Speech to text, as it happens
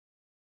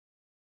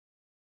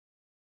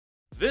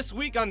This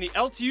week on the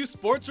LTU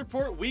Sports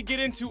Report, we get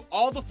into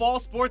all the fall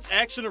sports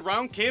action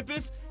around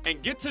campus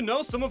and get to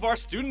know some of our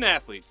student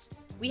athletes.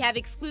 We have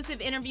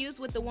exclusive interviews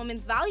with the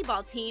women's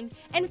volleyball team,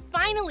 and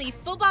finally,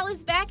 football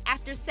is back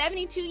after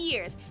 72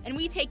 years, and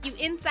we take you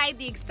inside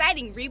the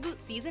exciting reboot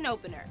season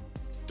opener.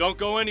 Don't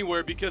go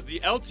anywhere because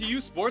the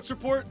LTU Sports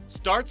Report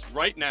starts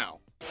right now.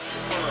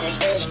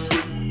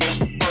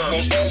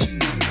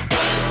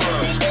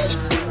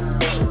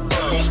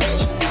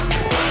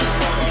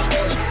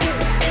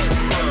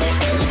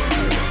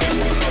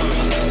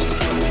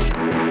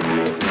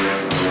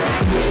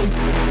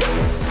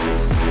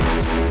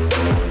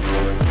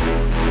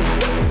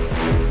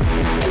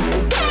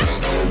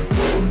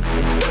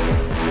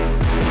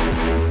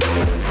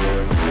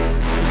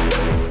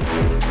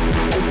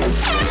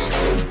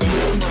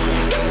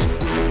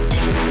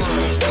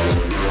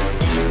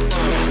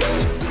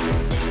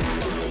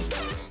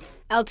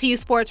 LTU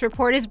Sports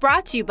Report is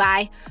brought to you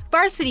by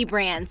Varsity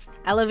Brands,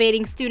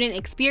 elevating student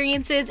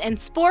experiences in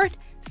sport,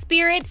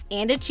 spirit,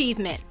 and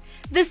achievement.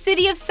 The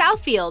City of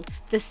Southfield,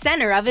 the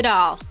center of it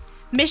all.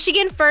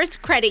 Michigan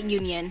First Credit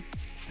Union.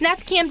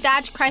 Snethkamp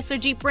Dodge Chrysler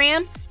Jeep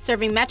Ram,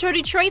 serving Metro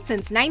Detroit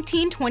since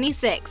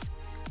 1926.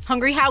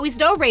 Hungry Howie's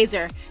Dough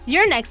Raiser,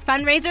 your next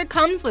fundraiser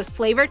comes with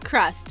flavored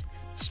crust.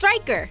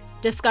 Stryker,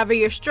 discover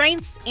your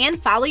strengths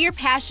and follow your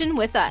passion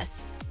with us.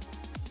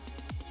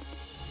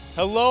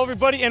 Hello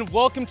everybody and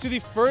welcome to the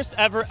first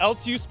ever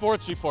LTU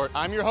Sports Report.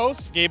 I'm your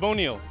host, Gabe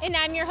O'Neill. And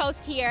I'm your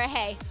host, Kiera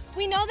Hay.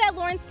 We know that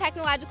Lawrence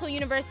Technological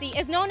University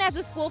is known as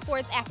a school for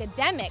its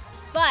academics,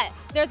 but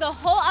there's a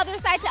whole other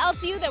side to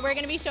LTU that we're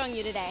going to be showing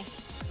you today.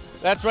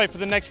 That's right, for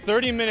the next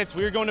 30 minutes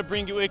we are going to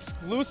bring you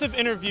exclusive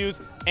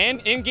interviews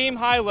and in-game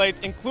highlights,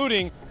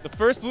 including the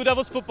first Blue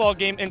Devils football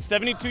game in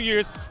 72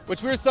 years,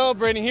 which we're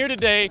celebrating here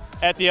today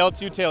at the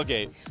LTU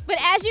tailgate. But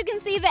as you can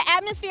see, the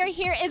atmosphere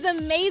here is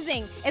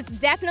amazing. It's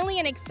definitely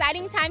an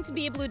exciting time to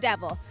be a Blue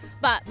Devil.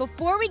 But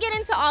before we get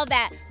into all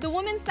that, the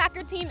women's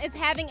soccer team is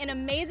having an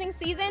amazing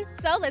season,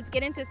 so let's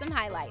get into some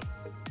highlights.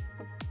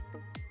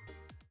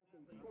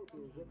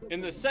 In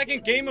the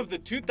second game of the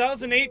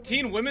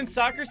 2018 women's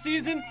soccer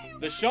season,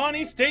 the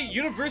Shawnee State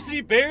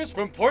University Bears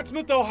from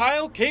Portsmouth,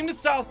 Ohio came to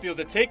Southfield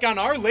to take on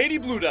our Lady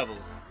Blue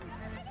Devils.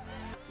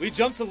 We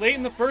jumped to late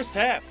in the first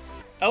half,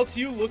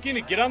 LTU looking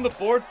to get on the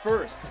board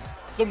first.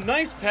 Some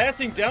nice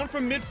passing down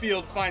from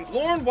midfield finds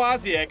Lauren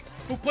Wozniak,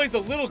 who plays a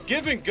little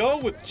give and go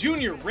with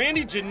junior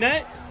Randy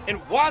Jeanette,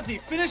 and Wozzy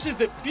finishes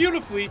it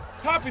beautifully,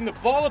 popping the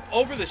ball up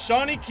over the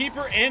Shawnee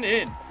keeper and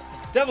in.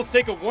 Devils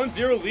take a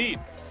 1-0 lead.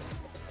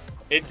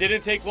 It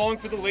didn't take long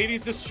for the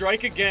ladies to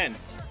strike again.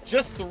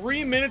 Just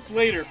 3 minutes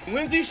later,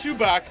 Lindsay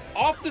Schubach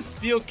off the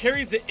steal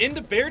carries it into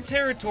Bear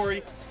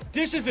territory,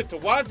 dishes it to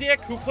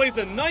Wozniak, who plays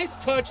a nice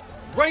touch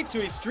right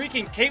to a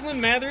streaking Caitlin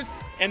Mathers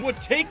and would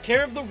take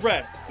care of the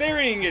rest,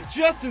 burying it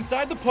just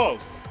inside the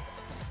post.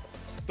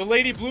 The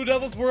Lady Blue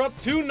Devils were up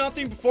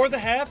 2-0 before the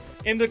half,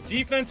 and the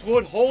defense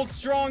would hold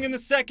strong in the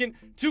second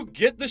to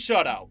get the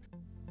shutout.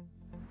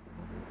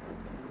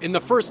 In the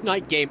first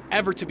night game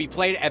ever to be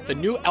played at the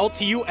new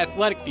LTU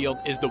athletic field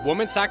is the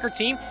women's soccer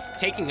team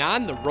taking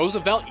on the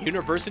Roosevelt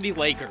University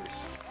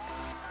Lakers.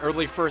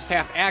 Early first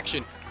half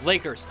action,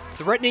 Lakers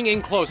threatening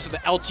in close to the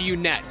LTU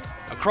net.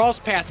 A cross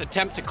pass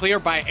attempt to clear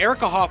by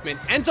Erica Hoffman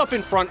ends up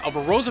in front of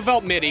a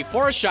Roosevelt midi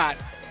for a shot,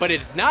 but it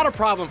is not a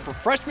problem for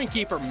freshman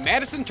keeper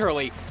Madison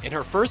Turley in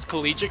her first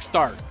collegiate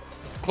start.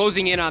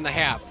 Closing in on the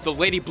half, the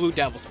Lady Blue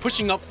Devils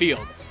pushing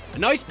upfield. A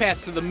nice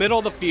pass to the middle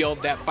of the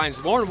field that finds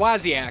Lauren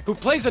Wozniak, who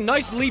plays a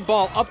nice lead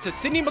ball up to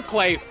Sydney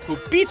McClay, who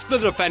beats the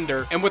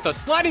defender, and with a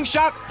sliding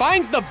shot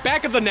finds the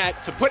back of the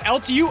net to put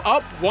LTU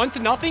up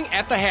 1-0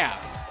 at the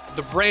half.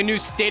 The brand new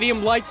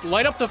stadium lights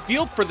light up the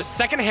field for the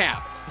second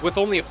half. With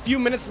only a few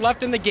minutes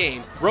left in the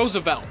game,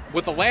 Roosevelt,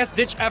 with a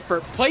last-ditch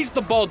effort, plays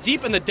the ball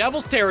deep in the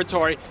Devils'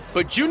 territory,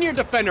 but junior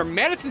defender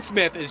Madison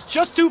Smith is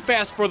just too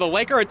fast for the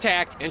Laker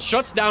attack and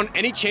shuts down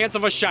any chance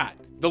of a shot.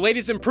 The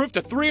ladies improve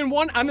to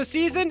 3-1 on the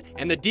season,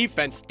 and the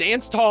defense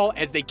stands tall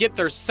as they get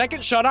their second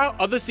shutout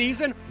of the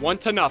season,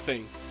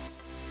 1-0.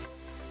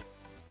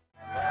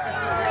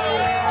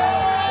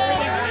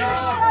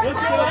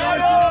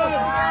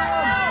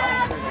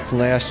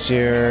 Last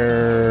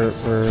year,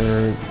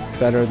 we're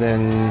better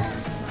than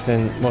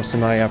most of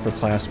my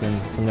upperclassmen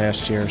from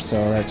last year,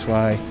 so that's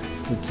why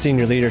the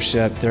senior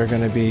leadership, they're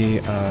going to be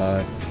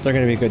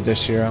good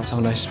this year. It's so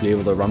nice to be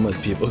able to run with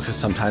people, because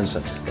sometimes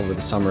over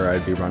the summer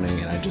I'd be running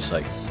and I'd just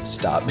like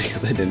stop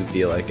because I didn't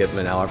feel like it,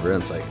 but now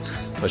everyone's like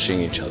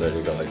pushing each other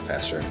to go like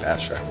faster and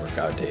faster on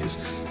workout days,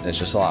 and it's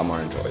just a lot more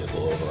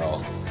enjoyable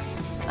overall.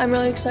 I'm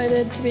really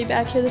excited to be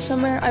back here this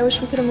summer. I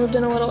wish we could have moved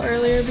in a little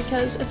earlier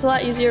because it's a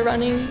lot easier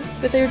running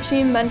with your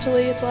team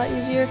mentally. It's a lot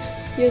easier.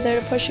 You're there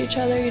to push each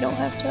other. You don't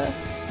have to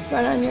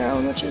run on your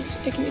own, it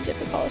can be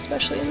difficult,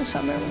 especially in the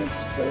summer when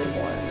it's really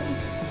warm.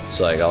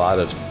 So like a lot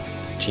of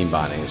team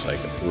bonding is like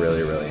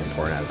really, really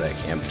important at that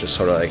camp, just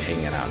sort of like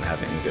hanging out and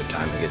having a good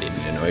time and getting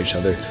to know each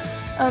other.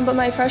 But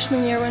my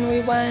freshman year when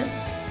we went,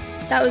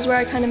 that was where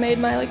I kind of made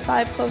my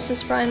 5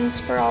 closest friends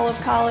for all of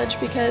college,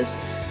 because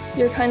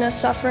you're kind of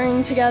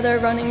suffering together,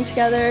 running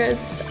together.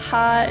 It's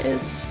hot,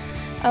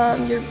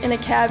 you're in a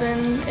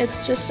cabin.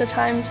 It's just a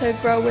time to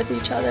grow with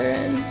each other,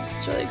 and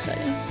it's really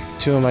exciting.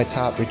 2 of my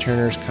top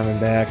returners coming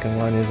back, and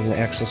one is an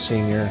actual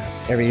senior.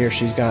 Every year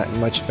she's gotten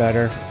much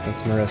better.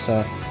 That's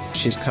Marissa.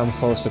 She's come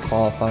close to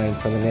qualifying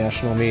for the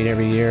national meet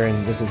every year,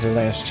 and this is her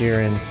last year,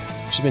 and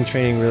she's been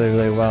training really,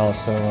 really well.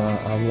 So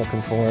I'm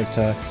looking forward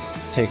to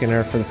taking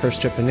her for the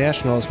first trip to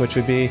nationals, which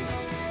would be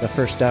the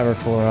first ever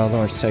for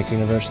Lawrence Tech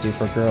University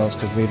for girls,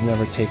 because we've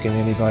never taken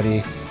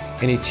anybody,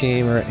 any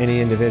team or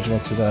any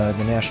individual to the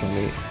national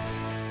meet.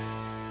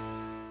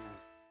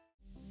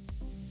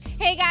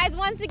 Hey guys,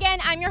 once again,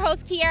 I'm your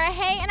host Kiara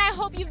Hay, and I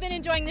hope you've been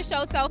enjoying the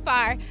show so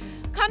far.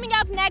 Coming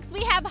up next,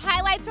 we have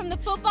highlights from the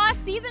football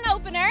season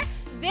opener.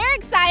 They're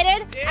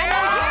excited. Yeah. I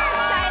know you're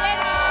excited.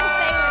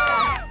 Stay with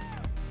us.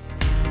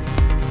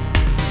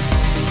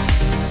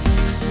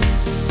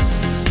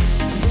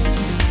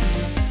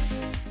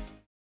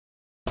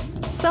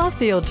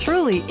 Southfield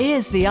truly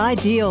is the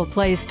ideal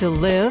place to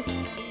live,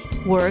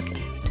 work,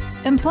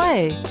 and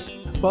play.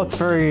 Well, it's a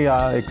very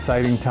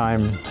exciting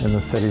time in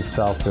the city of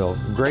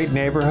Southfield. Great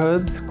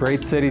neighborhoods,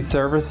 great city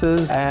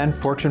services, and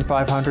Fortune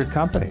 500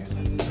 companies.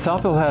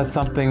 Southfield has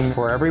something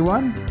for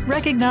everyone.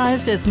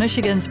 Recognized as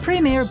Michigan's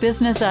premier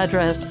business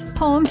address,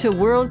 home to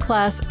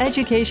world-class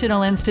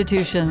educational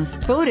institutions,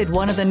 voted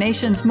one of the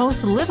nation's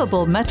most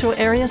livable metro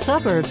area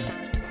suburbs.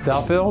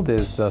 Southfield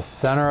is the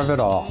center of it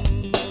all.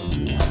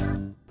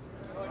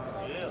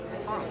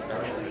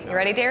 You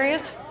ready,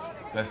 Darius?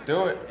 Let's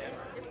do it.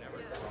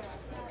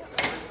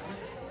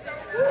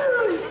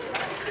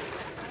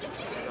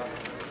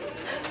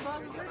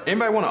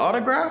 Anybody want an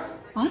autograph?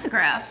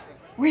 Autograph?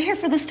 We're here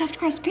for the stuffed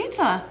crust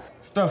pizza.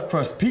 Stuffed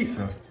crust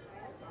pizza?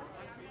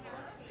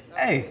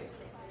 Hey,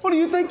 who do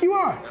you think you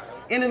are?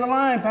 End of the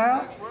line,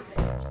 pal.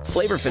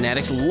 Flavor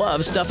fanatics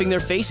love stuffing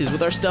their faces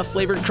with our stuffed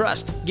flavored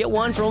crust. Get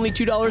one for only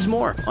 $2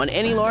 more on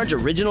any large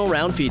original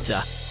round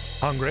pizza.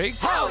 Hungry?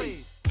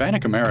 Howie's!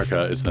 FANUC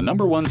America is the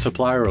 #1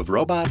 supplier of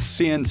robots,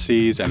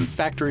 CNCs, and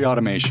factory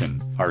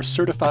automation. Our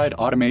certified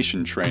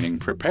automation training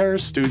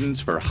prepares students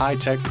for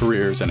high-tech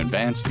careers and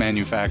advanced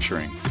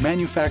manufacturing.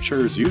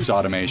 Manufacturers use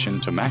automation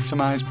to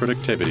maximize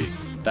productivity.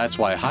 That's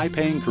why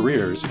high-paying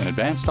careers in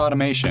advanced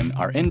automation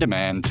are in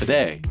demand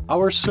today.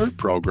 Our CERT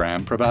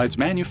program provides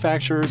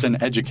manufacturers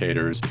and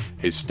educators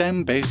a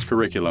STEM-based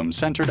curriculum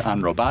centered on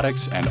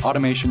robotics and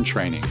automation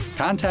training.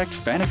 Contact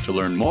FANUC to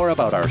learn more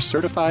about our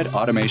certified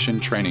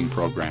automation training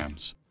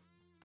programs.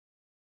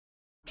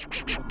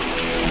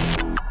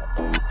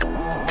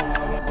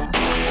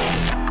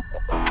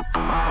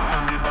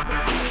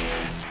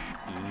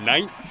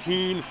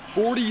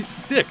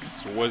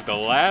 1946 was the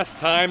last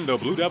time the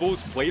Blue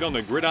Devils played on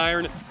the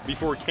gridiron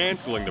before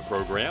canceling the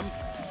program.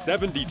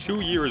 72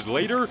 years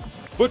later,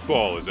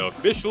 football is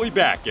officially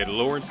back at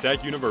Lawrence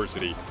Tech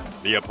University.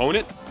 The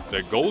opponent,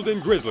 the Golden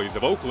Grizzlies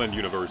of Oakland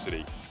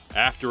University.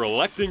 After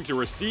electing to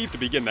receive to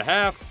begin the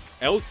half,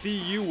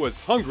 LTU was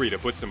hungry to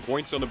put some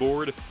points on the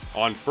board.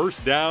 On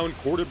first down,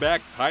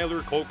 quarterback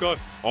Tyler Kolka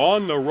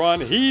on the run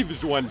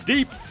heaves one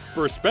deep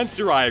for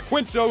Spencer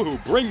Iaquinto, who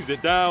brings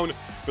it down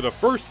for the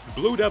first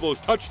Blue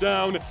Devils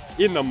touchdown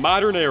in the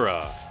modern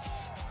era.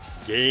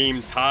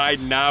 Game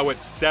tied now at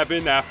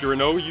 7 after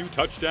an OU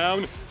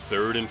touchdown.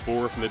 3rd and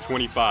 4 from the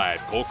 25.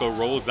 Kolka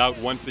rolls out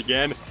once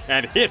again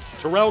and hits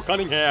Terrell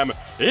Cunningham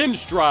in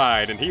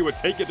stride, and he would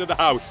take it to the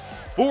house.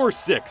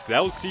 4-6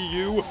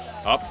 LTU,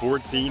 up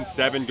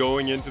 14-7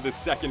 going into the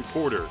second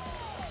quarter.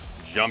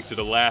 Jump to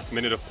the last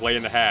minute of play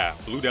in the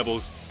half. Blue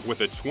Devils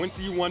with a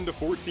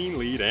 21-14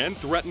 lead and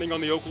threatening on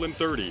the Oakland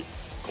 30.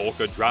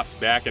 Kolka drops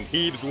back and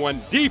heaves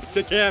one deep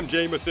to Cam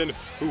Jamison,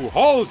 who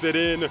hauls it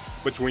in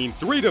between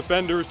 3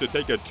 defenders to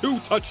take a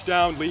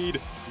 2-touchdown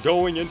lead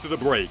going into the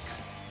break.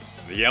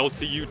 The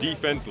LTU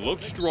defense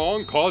looked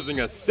strong, causing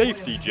a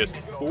safety just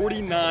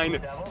 49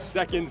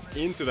 seconds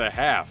into the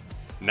half.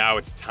 Now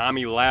it's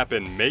Tommy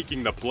Lappin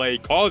making the play,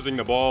 causing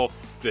the ball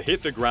to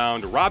hit the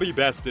ground. Robbie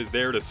Best is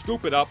there to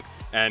scoop it up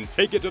and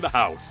take it to the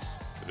house.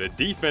 The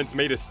defense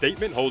made a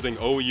statement, holding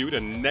OU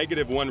to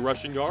 -1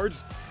 rushing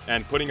yards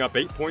and putting up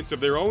 8 points of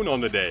their own on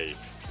the day.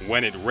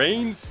 When it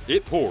rains,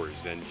 it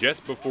pours, and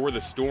just before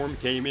the storm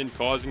came in,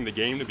 causing the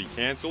game to be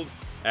canceled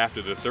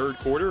after the third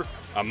quarter,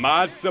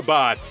 Ahmad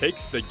Sabah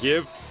takes the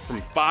give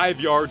from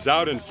 5 yards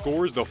out and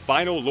scores the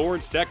final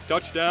Lawrence Tech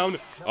touchdown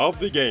of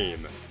the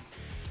game.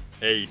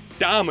 A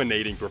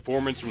dominating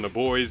performance from the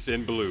boys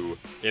in blue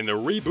in the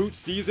reboot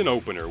season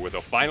opener with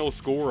a final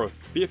score of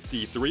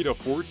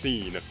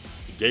 53-14.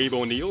 Gabe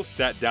O'Neill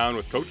sat down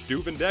with Coach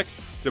Duvendeck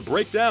to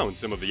break down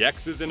some of the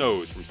X's and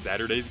O's from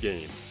Saturday's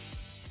game.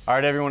 All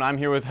right, everyone, I'm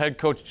here with head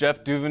coach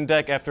Jeff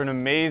Duvendeck after an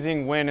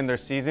amazing win in their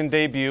season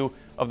debut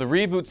of the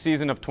reboot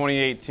season of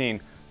 2018.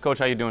 Coach,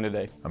 how you doing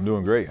today? I'm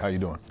doing great. How you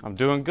doing? I'm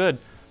doing good.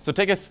 So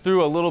take us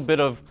through a little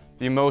bit of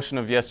the emotion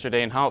of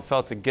yesterday and how it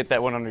felt to get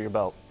that one under your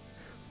belt.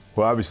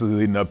 Well, obviously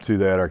leading up to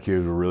that, our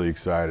kids were really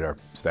excited. Our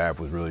staff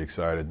was really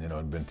excited. You know,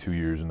 it'd been 2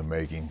 years in the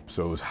making.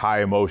 So it was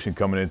high emotion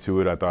coming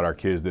into it. I thought our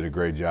kids did a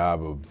great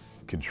job of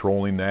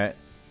controlling that.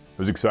 It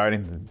was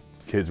exciting.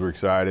 The kids were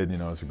excited. You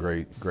know, it's a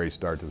great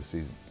start to the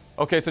season.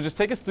 Okay, so just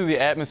take us through the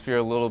atmosphere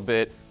a little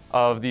bit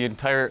of the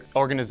entire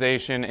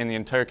organization and the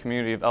entire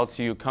community of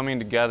LTU coming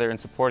together and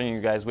supporting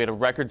you guys. We had a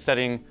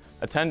record-setting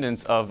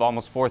attendance of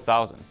almost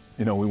 4,000.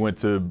 You know, we went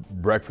to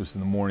breakfast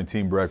in the morning,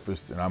 team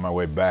breakfast, and on my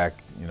way back,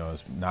 you know,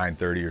 it's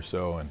 9:30 or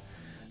so, and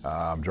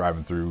I'm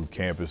driving through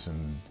campus,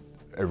 and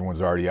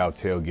everyone's already out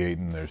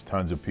tailgating. There's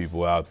tons of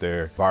people out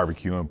there,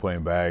 barbecuing,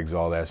 playing bags,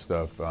 all that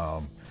stuff.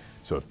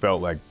 So it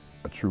felt like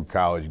a true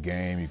college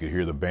game. You could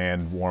hear the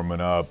band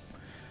warming up.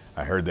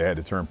 I heard they had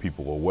to turn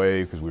people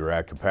away because we were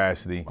at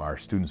capacity. Our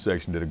student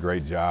section did a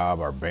great job.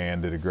 Our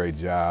band did a great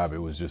job. It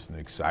was just an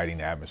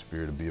exciting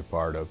atmosphere to be a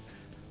part of.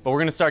 But we're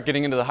going to start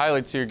getting into the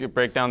highlights here,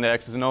 break down the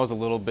X's and O's a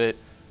little bit.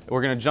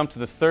 We're going to jump to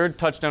the third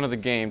touchdown of the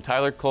game.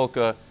 Tyler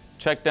Kolka,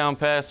 check down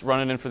pass,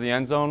 run it in for the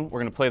end zone. We're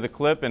going to play the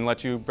clip and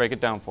let you break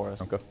it down for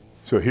us. Okay.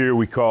 So here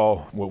we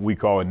call what we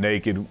call a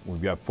naked.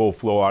 We've got full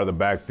flow out of the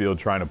backfield,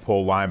 trying to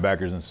pull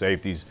linebackers and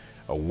safeties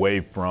away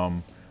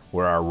from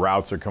where our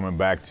routes are coming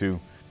back to.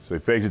 So he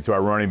fakes it to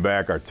our running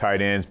back, our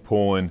tight end's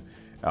pulling,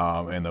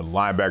 and the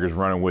linebacker's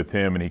running with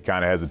him, and he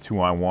kind of has a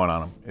 2-on-1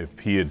 on him. If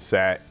he had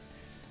sat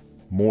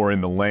more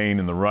in the lane,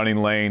 in the running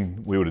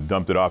lane, we would have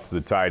dumped it off to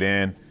the tight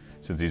end.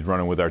 Since he's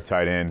running with our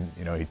tight end,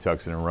 you know, he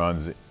tucks it and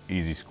runs,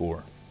 easy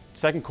score.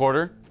 Second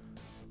quarter,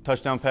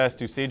 touchdown pass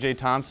to C.J.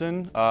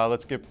 Thompson.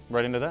 Let's get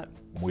right into that.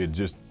 We had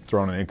just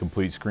thrown an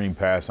incomplete screen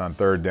pass on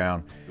third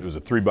down. It was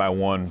a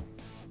 3-by-1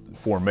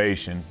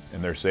 formation,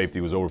 and their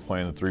safety was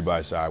overplaying the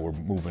 3-by side. We're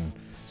moving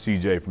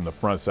C.J. from the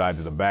front side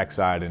to the back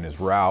side in his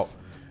route,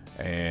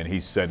 and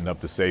he's setting up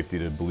the safety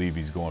to believe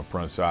he's going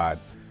front side.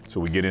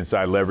 So we get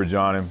inside leverage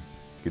on him,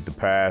 get the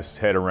pass,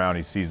 head around,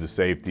 he sees the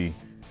safety,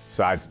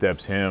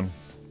 sidesteps him,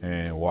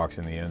 and walks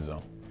in the end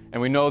zone. And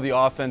we know the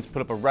offense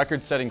put up a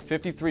record-setting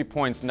 53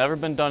 points, never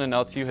been done in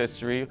LTU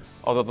history,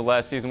 although the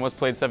last season was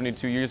played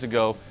 72 years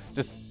ago.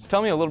 Just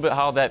tell me a little bit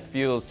how that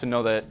feels to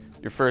know that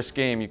your first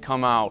game, you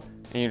come out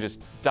and you just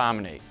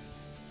dominate.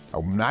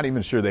 I'm not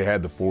even sure they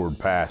had the forward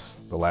pass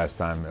the last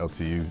time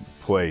LTU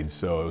played,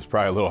 so it was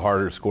probably a little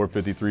harder to score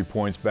 53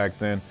 points back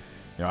then.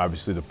 You know,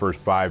 obviously the first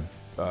 5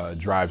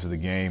 drives of the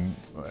game,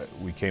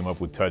 we came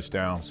up with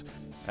touchdowns.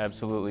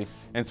 Absolutely.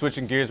 And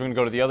switching gears, we're going to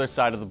go to the other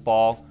side of the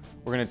ball.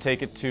 We're going to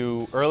take it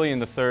to early in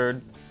the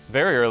third,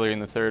 very early in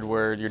the third,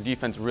 where your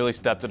defense really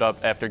stepped it up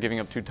after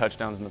giving up 2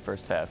 touchdowns in the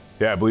first half.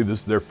 Yeah, I believe this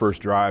is their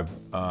first drive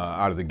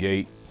out of the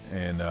gate,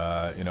 and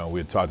you know, we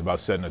had talked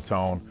about setting a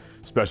tone.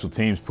 Special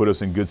teams put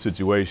us in good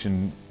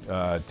situation,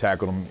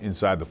 tackled them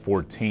inside the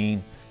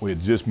 14. We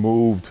had just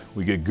moved.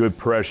 We get good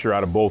pressure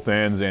out of both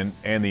ends and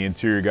the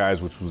interior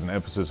guys, which was an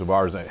emphasis of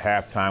ours at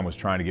halftime, was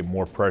trying to get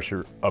more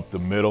pressure up the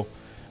middle.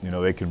 You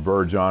know, they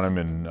converge on them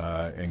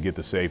and get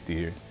the safety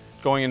here.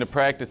 Going into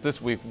practice this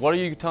week, what are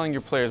you telling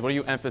your players? What are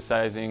you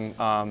emphasizing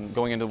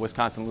going into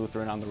Wisconsin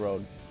Lutheran on the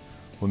road?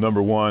 Well,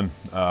 number one,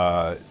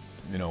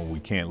 you know, we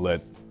can't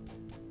let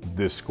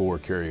this score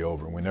carry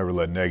over. We never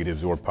let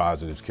negatives or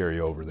positives carry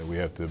over, that we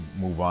have to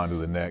move on to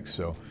the next.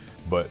 So,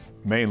 but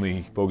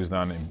mainly focused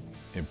on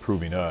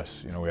improving us.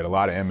 You know, we had a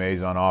lot of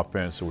MAs on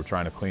offense, so we're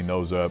trying to clean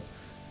those up.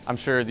 I'm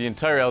sure the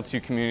entire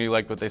LTU community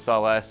liked what they saw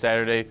last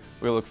Saturday.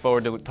 We look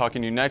forward to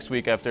talking to you next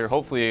week after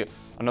hopefully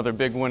another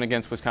big win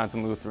against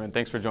Wisconsin Lutheran.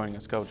 Thanks for joining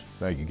us, Coach.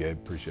 Thank you, Gabe.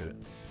 Appreciate it.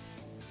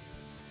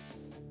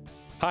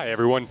 Hi,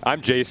 everyone.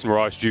 I'm Jason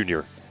Ross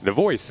Jr., the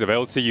voice of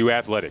LTU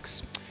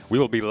Athletics. We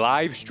will be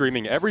live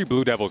streaming every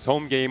Blue Devils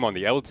home game on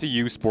the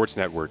LTU Sports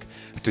Network.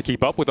 To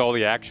keep up with all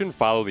the action,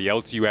 follow the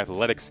LTU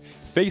Athletics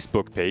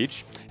Facebook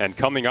page. And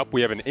coming up,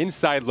 we have an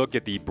inside look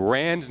at the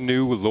brand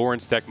new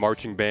Lawrence Tech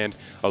Marching Band,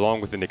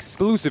 along with an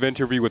exclusive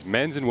interview with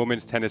men's and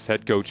women's tennis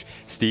head coach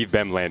Steve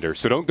Bemlander.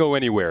 So don't go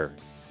anywhere.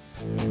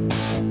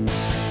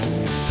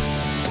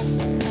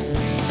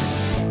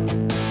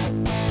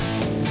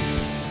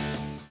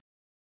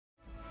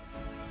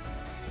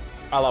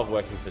 I love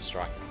working for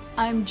Striker.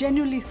 I'm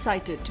genuinely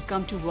excited to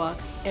come to work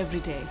every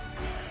day.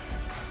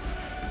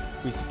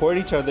 We support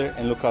each other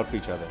and look out for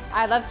each other.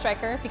 I love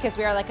Striker because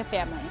we are like a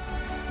family.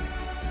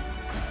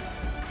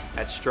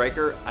 At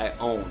Striker, I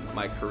own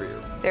my career.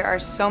 There are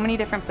so many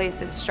different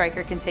places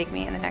Striker can take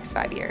me in the next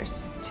 5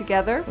 years.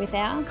 Together, with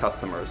our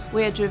customers,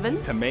 we are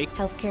driven to make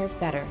healthcare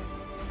better.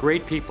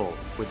 Great people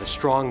with a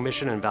strong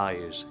mission and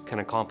values can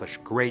accomplish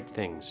great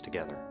things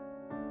together.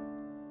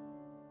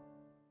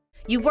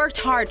 You've worked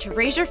hard to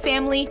raise your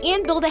family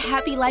and build a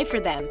happy life for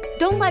them.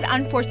 Don't let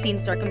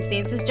unforeseen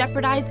circumstances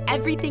jeopardize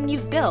everything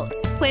you've built.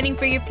 Planning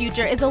for Your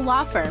Future is a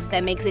law firm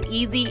that makes it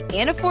easy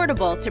and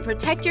affordable to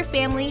protect your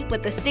family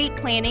with estate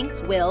planning,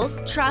 wills,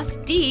 trusts,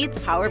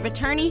 deeds, power of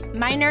attorney,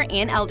 minor,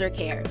 and elder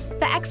care.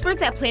 The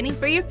experts at Planning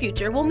for Your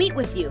Future will meet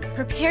with you,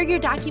 prepare your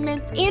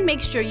documents, and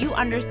make sure you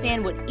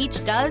understand what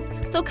each does.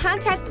 So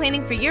contact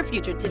Planning for Your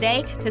Future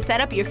today to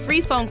set up your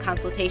free phone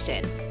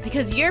consultation,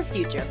 because your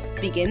future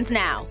begins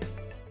now.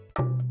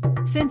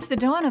 Since the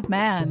dawn of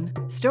man,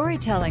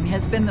 storytelling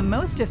has been the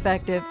most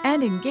effective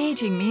and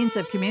engaging means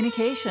of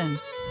communication.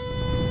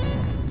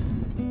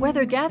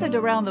 Whether gathered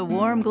around the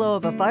warm glow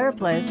of a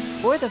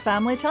fireplace or the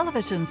family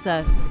television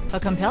set, A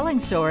compelling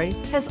story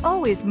has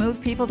always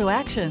moved people to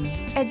action.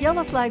 At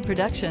Yellow Flag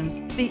Productions,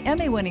 the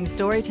Emmy-winning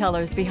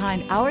storytellers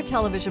behind our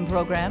television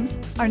programs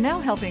are now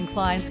helping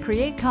clients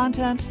create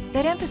content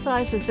that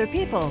emphasizes their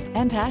people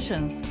and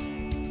passions.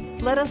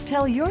 Let us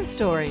tell your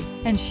story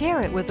and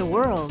share it with the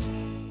world.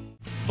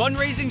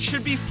 Fundraising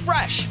should be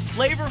fresh,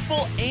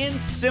 flavorful, and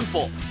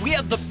simple. We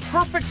have the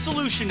perfect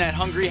solution at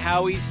Hungry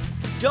Howie's,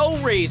 Dough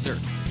Raiser.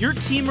 Your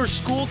team or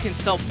school can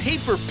sell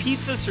paper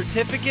pizza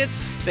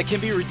certificates that can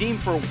be redeemed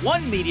for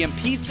 1 medium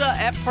pizza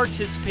at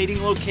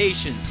participating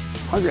locations.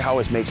 Hungry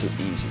Howie's makes it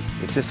easy.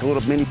 It's just a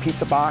little mini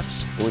pizza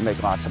box, but we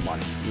make lots of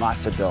money,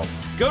 lots of dough.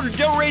 Go to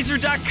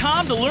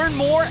doughraiser.com to learn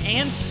more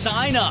and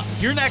sign up.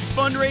 Your next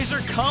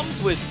fundraiser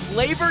comes with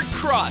flavored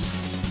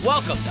crust.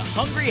 Welcome to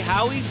Hungry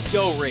Howie's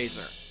Dough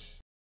Raiser.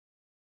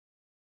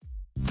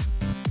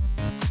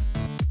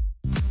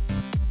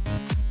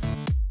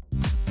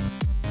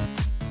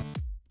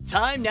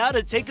 Time now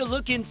to take a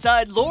look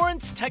inside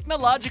Lawrence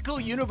Technological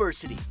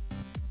University.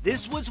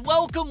 This was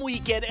Welcome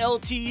Week at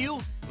LTU,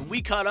 and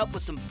we caught up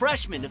with some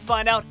freshmen to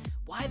find out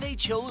why they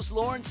chose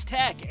Lawrence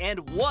Tech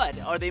and what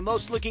are they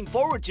most looking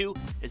forward to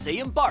as they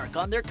embark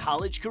on their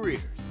college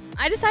careers.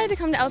 I decided to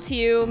come to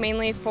LTU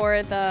mainly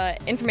for the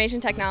information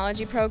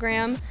technology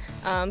program,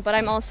 but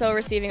I'm also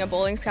receiving a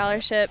bowling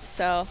scholarship,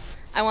 so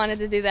I wanted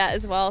to do that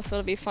as well, so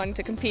it'll be fun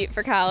to compete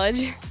for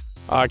college.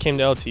 I came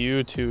to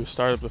LTU to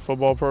start up the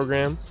football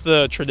program. It's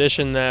the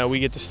tradition that we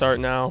get to start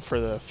now for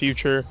the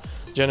future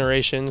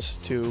generations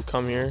to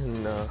come here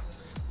and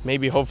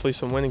maybe hopefully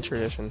some winning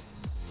tradition.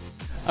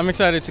 I'm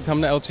excited to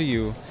come to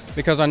LTU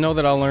because I know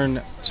that I'll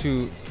learn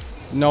to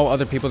know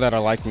other people that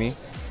are like me,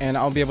 and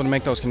I'll be able to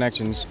make those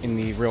connections in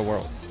the real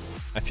world.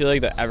 I feel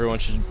like that everyone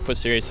should put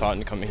serious thought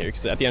into coming here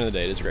because at the end of the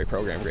day, it is a great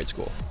program, great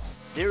school.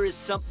 There is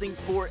something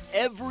for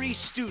every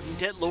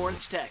student at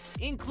Lawrence Tech,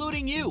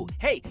 including you.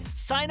 Hey,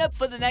 sign up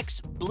for the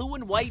next Blue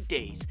and White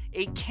Days,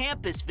 a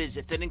campus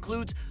visit that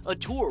includes a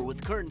tour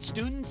with current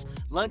students,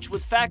 lunch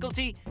with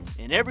faculty,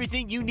 and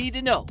everything you need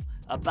to know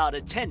about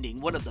attending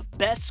one of the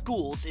best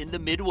schools in the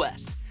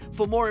Midwest.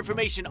 For more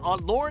information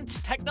on Lawrence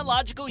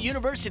Technological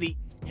University,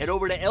 head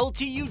over to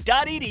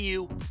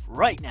ltu.edu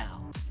right now.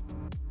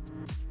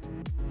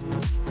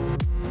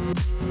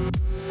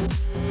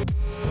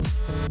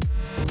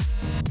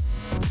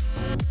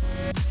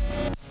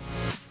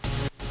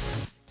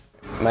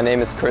 My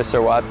name is Chris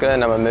Serwatka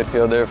and I'm a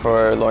midfielder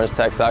for Lawrence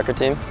Tech soccer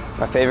team.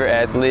 My favorite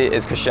athlete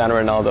is Cristiano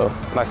Ronaldo.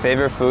 My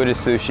favorite food is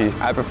sushi.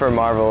 I prefer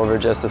Marvel over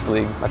Justice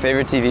League. My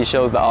favorite TV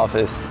show is The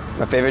Office.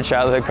 My favorite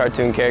childhood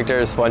cartoon character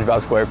is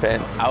SpongeBob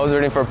SquarePants. I was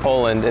rooting for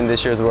Poland in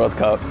this year's World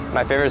Cup.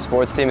 My favorite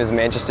sports team is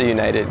Manchester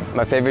United.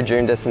 My favorite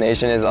dream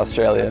destination is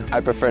Australia.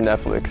 I prefer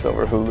Netflix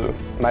over Hulu.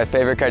 My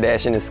favorite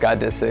Kardashian is Scott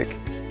Disick.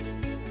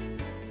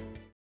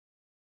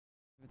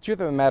 The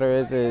truth of the matter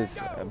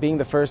is being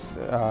the first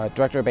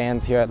director of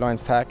bands here at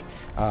Lawrence Tech,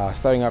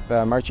 starting up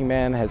the marching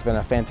band has been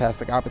a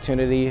fantastic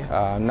opportunity,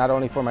 not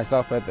only for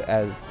myself but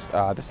as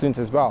the students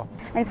as well.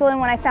 And so then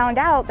when I found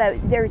out that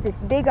there was this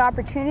big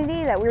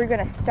opportunity that we were going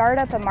to start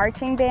up a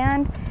marching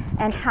band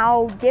and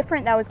how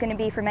different that was going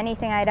to be from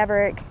anything I'd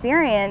ever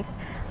experienced,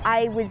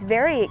 I was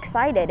very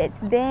excited.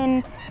 It's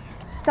been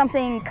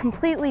something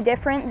completely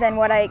different than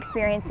what I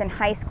experienced in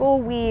high school.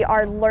 We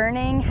are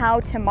learning how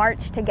to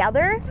march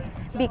together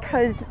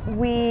because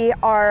we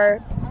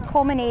are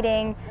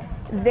culminating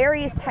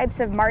various types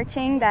of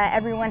marching that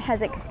everyone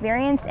has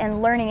experienced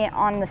and learning it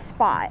on the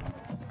spot.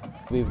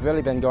 We've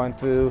really been going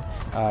through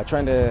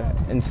trying to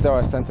instill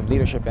a sense of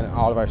leadership in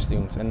all of our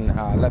students and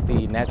let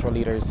the natural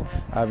leaders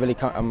really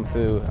come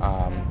through,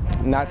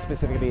 not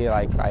specifically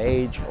like by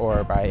age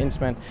or by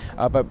instrument,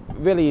 but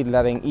really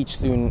letting each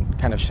student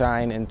kind of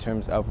shine in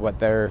terms of what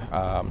they're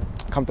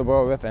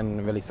comfortable with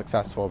and really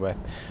successful with.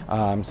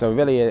 So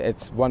really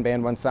it's one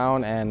band, one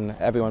sound, and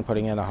everyone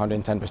putting in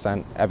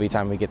 110% every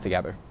time we get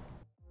together.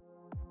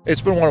 It's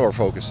been one of our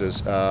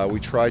focuses. We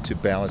try to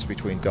balance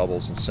between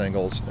doubles and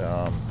singles.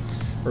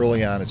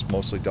 Early on, it's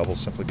mostly doubles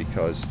simply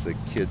because the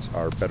kids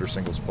are better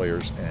singles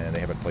players and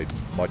they haven't played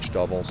much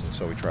doubles, and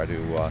so we try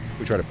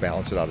to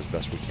balance it out as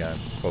best we can.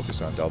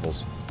 Focus on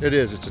doubles.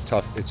 It's a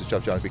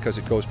tough job because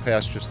it goes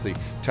past just the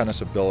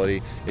tennis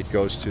ability. It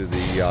goes to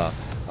the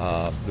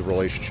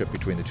relationship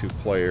between the two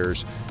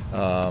players. There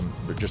are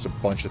just a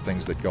bunch of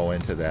things that go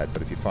into that.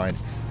 But if you find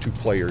two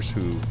players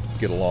who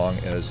get along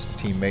as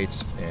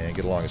teammates and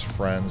get along as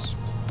friends,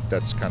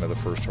 that's kind of the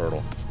first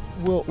hurdle.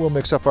 We'll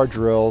mix up our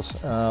drills.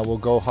 We'll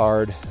go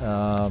hard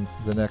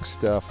the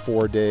next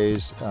 4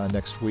 days.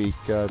 Next week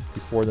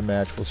before the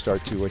match, we'll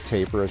start to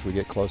taper as we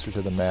get closer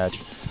to the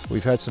match.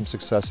 We've had some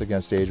success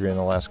against Adrian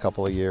the last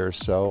couple of years,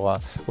 so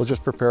we'll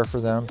just prepare for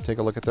them, take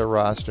a look at their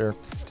roster,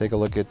 take a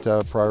look at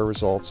prior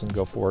results, and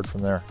go forward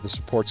from there. The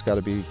support's got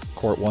to be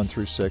court 1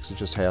 through 6. It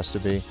just has to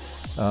be.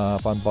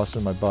 If I'm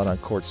busting my butt on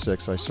court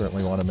 6, I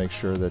certainly want to make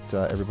sure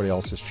that everybody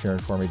else is cheering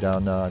for me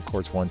down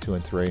courts 1, 2,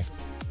 and 3.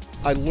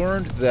 I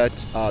learned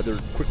that they're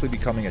quickly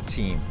becoming a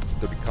team.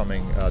 They're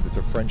becoming that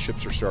their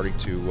friendships are starting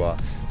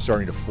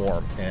to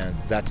form, and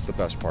that's the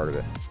best part of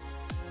it.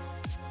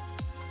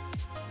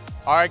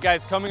 All right,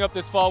 guys, coming up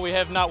this fall, we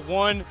have not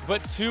one,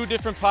 but two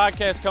different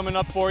podcasts coming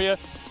up for you.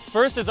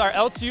 First is our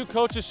LTU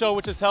Coaches Show,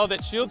 which is held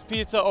at Shields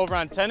Pizza over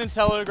on 10 and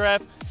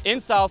Telegraph in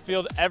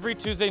Southfield every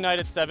Tuesday night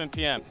at 7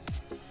 p.m.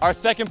 Our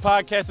second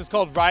podcast is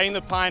called Riding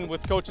the Pine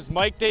with coaches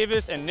Mike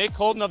Davis and Nick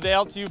Holton of the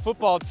LTU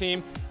football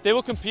team. They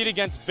will compete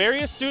against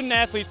various student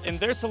athletes in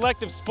their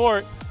selective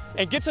sport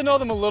and get to know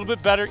them a little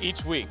bit better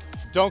each week.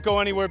 Don't go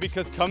anywhere,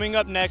 because coming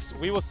up next,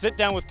 we will sit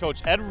down with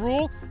Coach Ed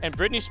Rule and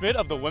Brittany Schmidt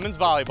of the women's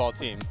volleyball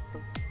team.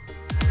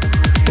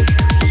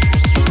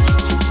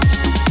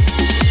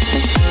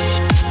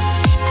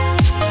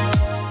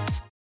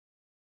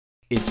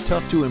 It's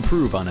tough to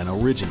improve on an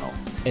original,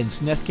 and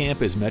Sneth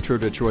Camp is Metro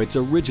Detroit's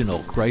original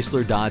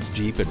Chrysler, Dodge,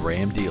 Jeep, and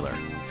Ram dealer.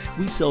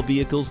 We sell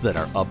vehicles that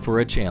are up for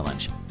a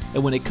challenge,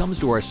 and when it comes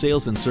to our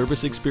sales and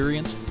service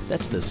experience,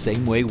 that's the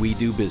same way we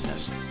do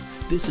business.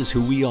 This is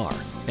who we are,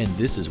 and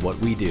this is what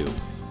we do.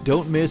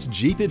 Don't miss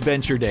Jeep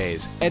Adventure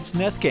Days at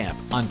Sneth Camp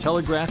on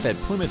Telegraph at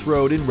Plymouth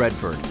Road in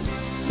Redford.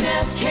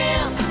 Sneth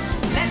Camp,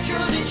 Metro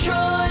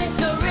Detroit's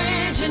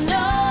original.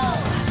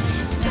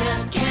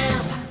 Sneth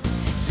Camp,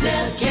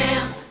 Sneth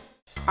Camp.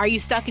 Are you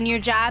stuck in your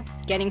job?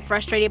 Getting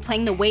frustrated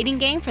playing the waiting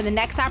game for the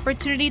next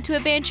opportunity to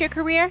advance your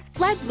career?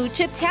 Let Blue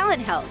Chip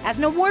Talent help. As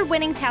an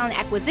award-winning talent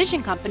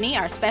acquisition company,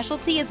 our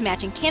specialty is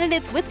matching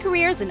candidates with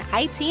careers in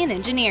IT and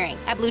engineering.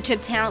 At Blue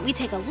Chip Talent, we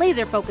take a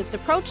laser-focused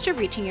approach to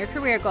reaching your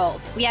career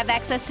goals. We have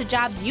access to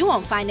jobs you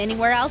won't find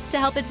anywhere else to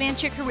help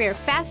advance your career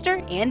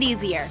faster and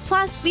easier.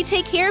 Plus, we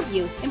take care of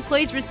you.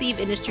 Employees receive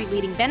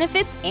industry-leading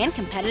benefits and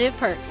competitive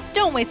perks.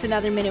 Don't waste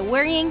another minute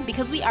worrying,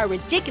 because we are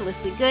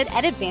ridiculously good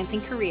at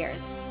advancing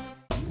careers.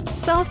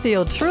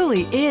 Southfield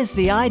truly is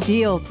the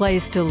ideal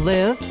place to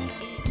live,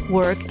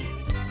 work,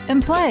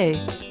 and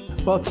play.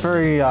 Well, it's a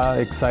very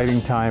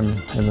exciting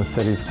time in the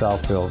city of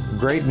Southfield.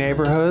 Great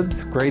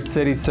neighborhoods, great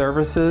city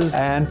services,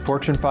 and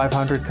Fortune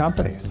 500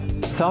 companies.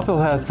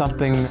 Southfield has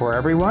something for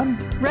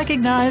everyone.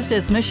 Recognized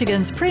as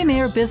Michigan's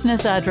premier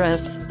business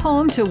address,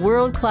 home to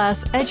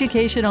world-class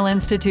educational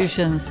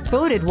institutions,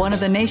 voted one of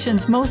the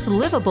nation's most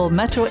livable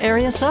metro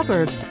area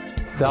suburbs.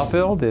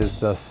 Southfield is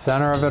the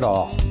center of it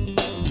all.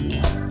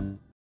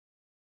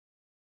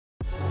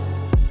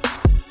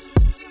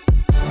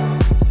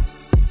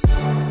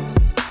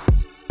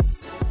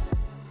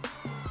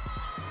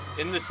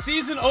 In the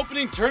season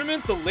opening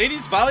tournament, the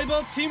ladies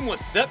volleyball team was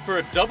set for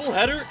a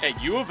doubleheader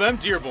at U of M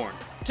Dearborn.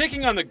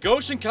 Taking on the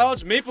Goshen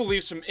College Maple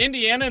Leafs from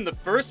Indiana in the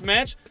first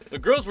match, the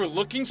girls were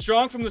looking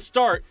strong from the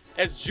start,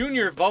 as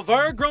junior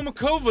Valvara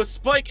Gromakova's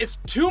spike is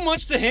too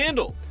much to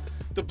handle.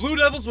 The Blue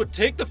Devils would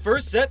take the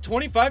first set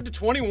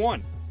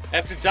 25-21.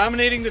 After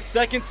dominating the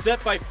second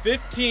set by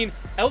 15,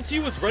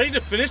 LTU was ready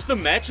to finish the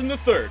match in the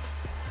third.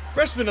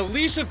 Freshman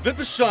Alicia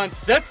Vipashan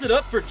sets it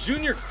up for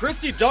junior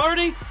Christy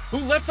Doherty, who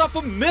lets off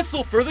a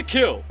missile for the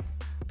kill.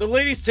 The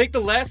ladies take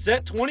the last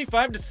set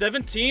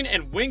 25-17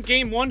 and win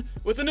Game 1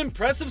 with an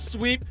impressive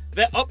sweep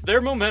that upped their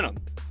momentum.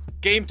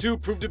 Game 2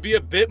 proved to be a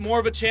bit more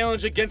of a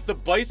challenge against the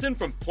Bison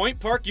from Point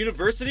Park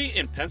University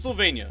in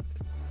Pennsylvania.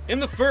 In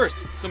the first,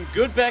 some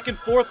good back and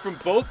forth from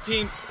both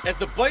teams as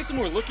the Bison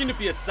were looking to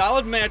be a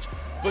solid match,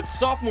 but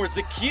sophomore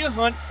Zakiya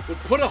Hunt would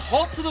put a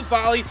halt to the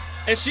volley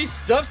as she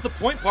stuffs the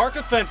Point Park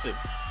offensive.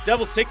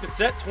 Devils take the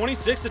set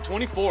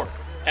 26-24.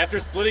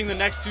 After splitting the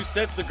next two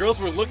sets, the girls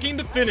were looking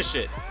to finish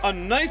it. A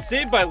nice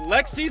save by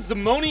Lexi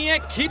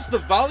Zamoniak keeps the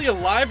volley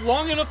alive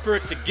long enough for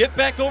it to get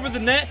back over the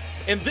net,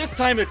 and this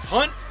time it's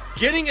Hunt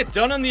getting it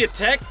done on the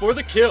attack for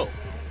the kill.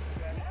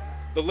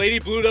 The Lady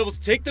Blue Devils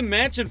take the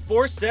match in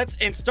 4 sets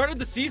and started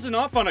the season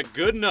off on a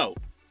good note.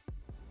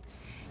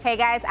 Hey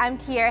guys, I'm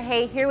Kiera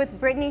Hay here with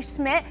Brittany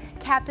Schmidt,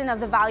 captain of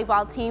the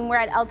volleyball team. We're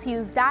at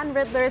LTU's Don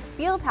Riddler's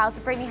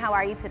Fieldhouse. Brittany, how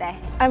are you today?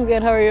 I'm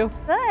good, how are you?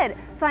 Good.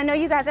 So I know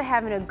you guys are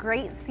having a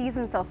great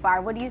season so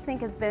far. What do you think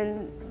has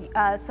been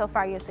so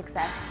far your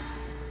success?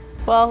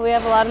 Well, we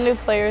have a lot of new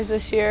players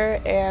this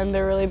year, and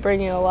they're really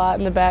bringing a lot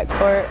in the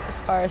backcourt as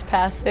far as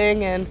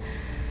passing, and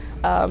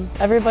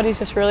everybody's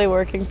just really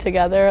working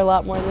together a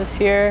lot more this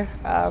year,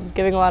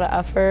 giving a lot of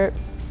effort.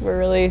 We're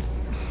really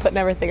putting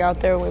everything out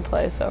there when we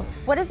play. So,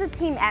 what is the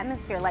team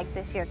atmosphere like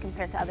this year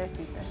compared to other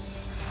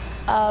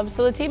seasons?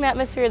 So the team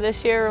atmosphere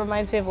this year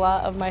reminds me of a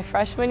lot of my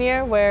freshman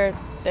year, where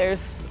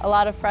there's a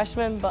lot of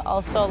freshmen but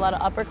also a lot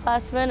of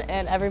upperclassmen,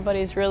 and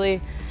everybody's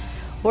really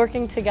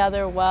working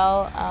together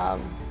well.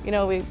 You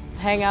know, we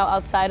hang out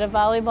outside of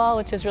volleyball,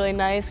 which is really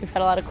nice. We've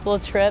had a lot of cool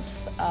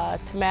trips to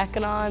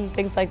Mackinac and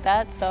things like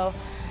that. So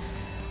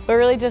we're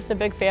really just a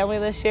big family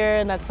this year,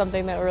 and that's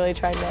something that we're really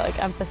trying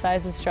to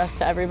emphasize and stress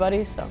to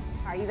everybody. So.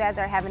 You guys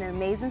are having an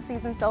amazing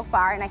season so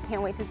far, and I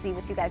can't wait to see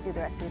what you guys do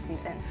the rest of the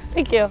season.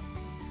 Thank you.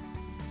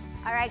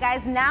 All right,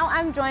 guys, now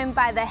I'm joined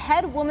by the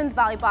head women's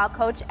volleyball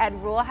coach, Ed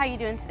Rule. How are you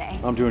doing today?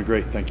 I'm doing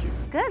great, thank you.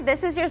 Good.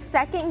 This is your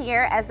second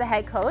year as the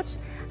head coach.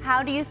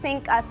 How do you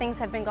think things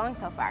have been going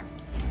so far?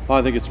 Well,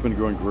 I think it's been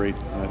going great.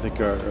 I think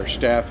our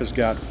staff has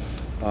got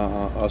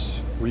us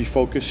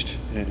refocused,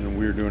 and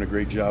we're doing a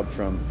great job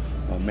from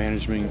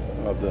management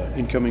of the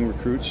incoming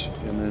recruits,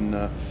 and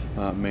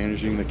then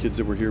managing the kids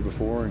that were here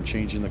before and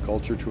changing the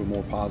culture to a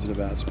more positive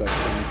aspect.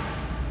 And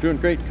doing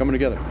great, coming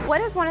together.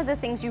 What is one of the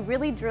things you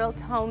really drill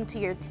home to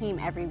your team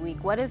every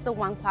week? What is the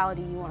one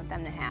quality you want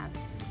them to have?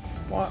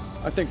 Well,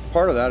 I think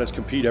part of that is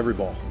compete every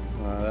ball.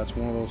 That's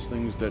one of those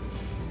things that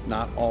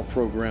not all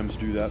programs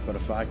do that, but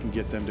if I can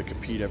get them to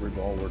compete every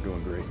ball, we're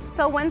doing great.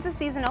 So when's the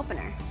season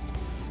opener?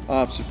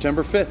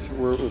 September 5th,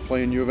 we're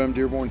playing U of M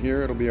Dearborn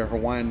here. It'll be our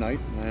Hawaiian night,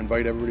 and I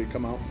invite everybody to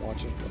come out and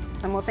watch us play.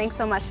 And well, thanks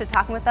so much for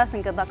talking with us,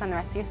 and good luck on the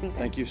rest of your season.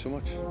 Thank you so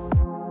much.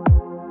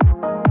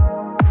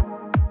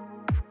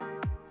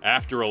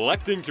 After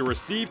electing to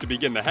receive to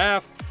begin the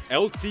half,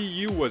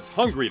 LTU was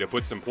hungry to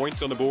put some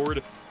points on the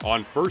board.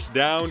 On first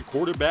down,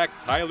 quarterback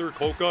Tyler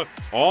Kolka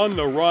on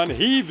the run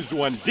heaves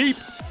one deep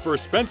for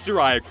Spencer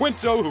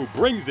Iaquinto, who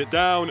brings it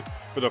down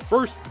for the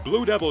first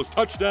Blue Devils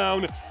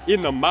touchdown in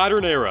the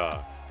modern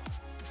era.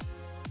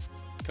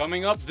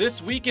 Coming up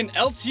this week in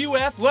LTU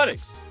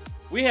athletics,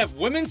 we have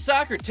women's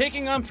soccer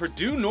taking on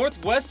Purdue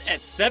Northwest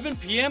at 7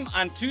 p.m.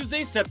 on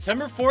Tuesday,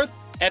 September 4th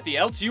at the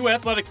LTU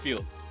Athletic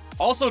Field.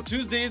 Also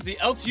Tuesday is the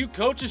LTU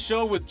Coaches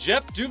Show with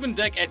Jeff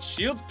Duvendek at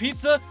Shields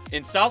Pizza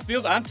in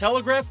Southfield on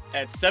Telegraph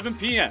at 7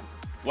 p.m.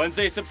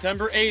 Wednesday,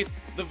 September 8th,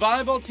 the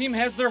volleyball team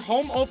has their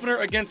home opener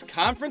against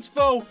conference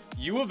foe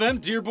U of M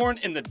Dearborn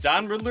in the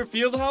Don Riddler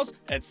Fieldhouse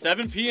at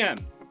 7 p.m.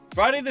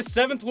 Friday the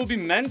 7th will be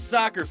men's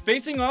soccer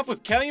facing off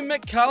with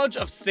Calumet College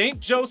of St.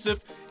 Joseph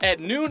at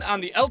noon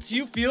on the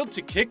LTU field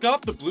to kick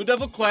off the Blue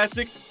Devil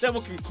Classic that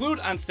will conclude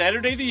on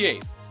Saturday the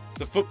 8th.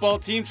 The football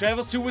team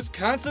travels to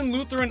Wisconsin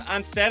Lutheran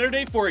on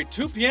Saturday for a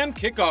 2 p.m.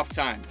 kickoff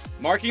time,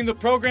 marking the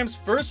program's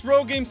first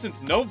road game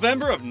since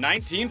November of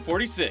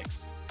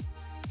 1946.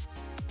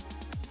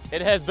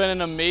 It has been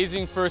an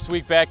amazing first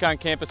week back on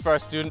campus for our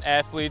student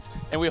athletes,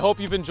 and we hope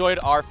you've enjoyed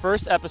our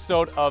first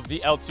episode of the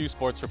LTU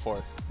Sports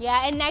Report.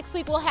 Yeah, and next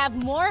week we'll have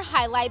more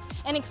highlights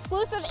and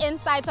exclusive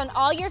insights on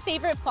all your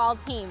favorite fall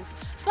teams.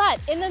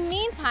 But in the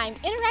meantime,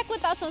 interact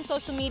with us on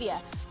social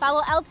media.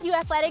 Follow LTU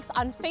Athletics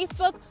on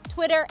Facebook,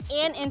 Twitter,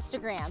 and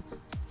Instagram.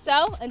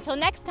 So, until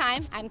next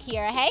time, I'm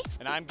Kiara Hay.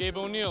 And I'm Gabe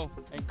O'Neill.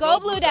 And go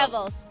Blue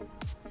Devils!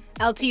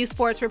 LTU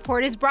Sports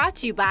Report is brought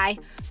to you by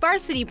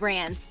Varsity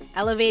Brands,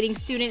 elevating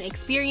student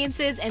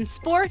experiences in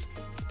sport,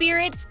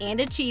 spirit, and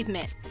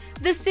achievement.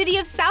 The City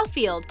of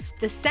Southfield,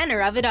 the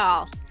center of it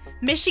all.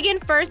 Michigan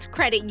First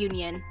Credit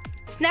Union.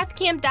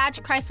 Snethkamp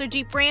Dodge Chrysler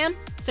Jeep Ram,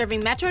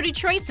 serving Metro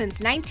Detroit since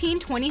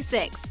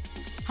 1926.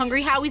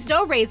 Hungry Howie's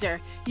Dough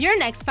Raiser. Your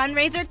next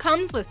fundraiser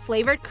comes with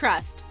flavored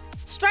crust.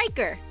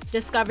 Stryker.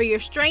 Discover your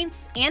strengths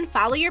and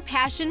follow your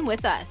passion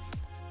with us.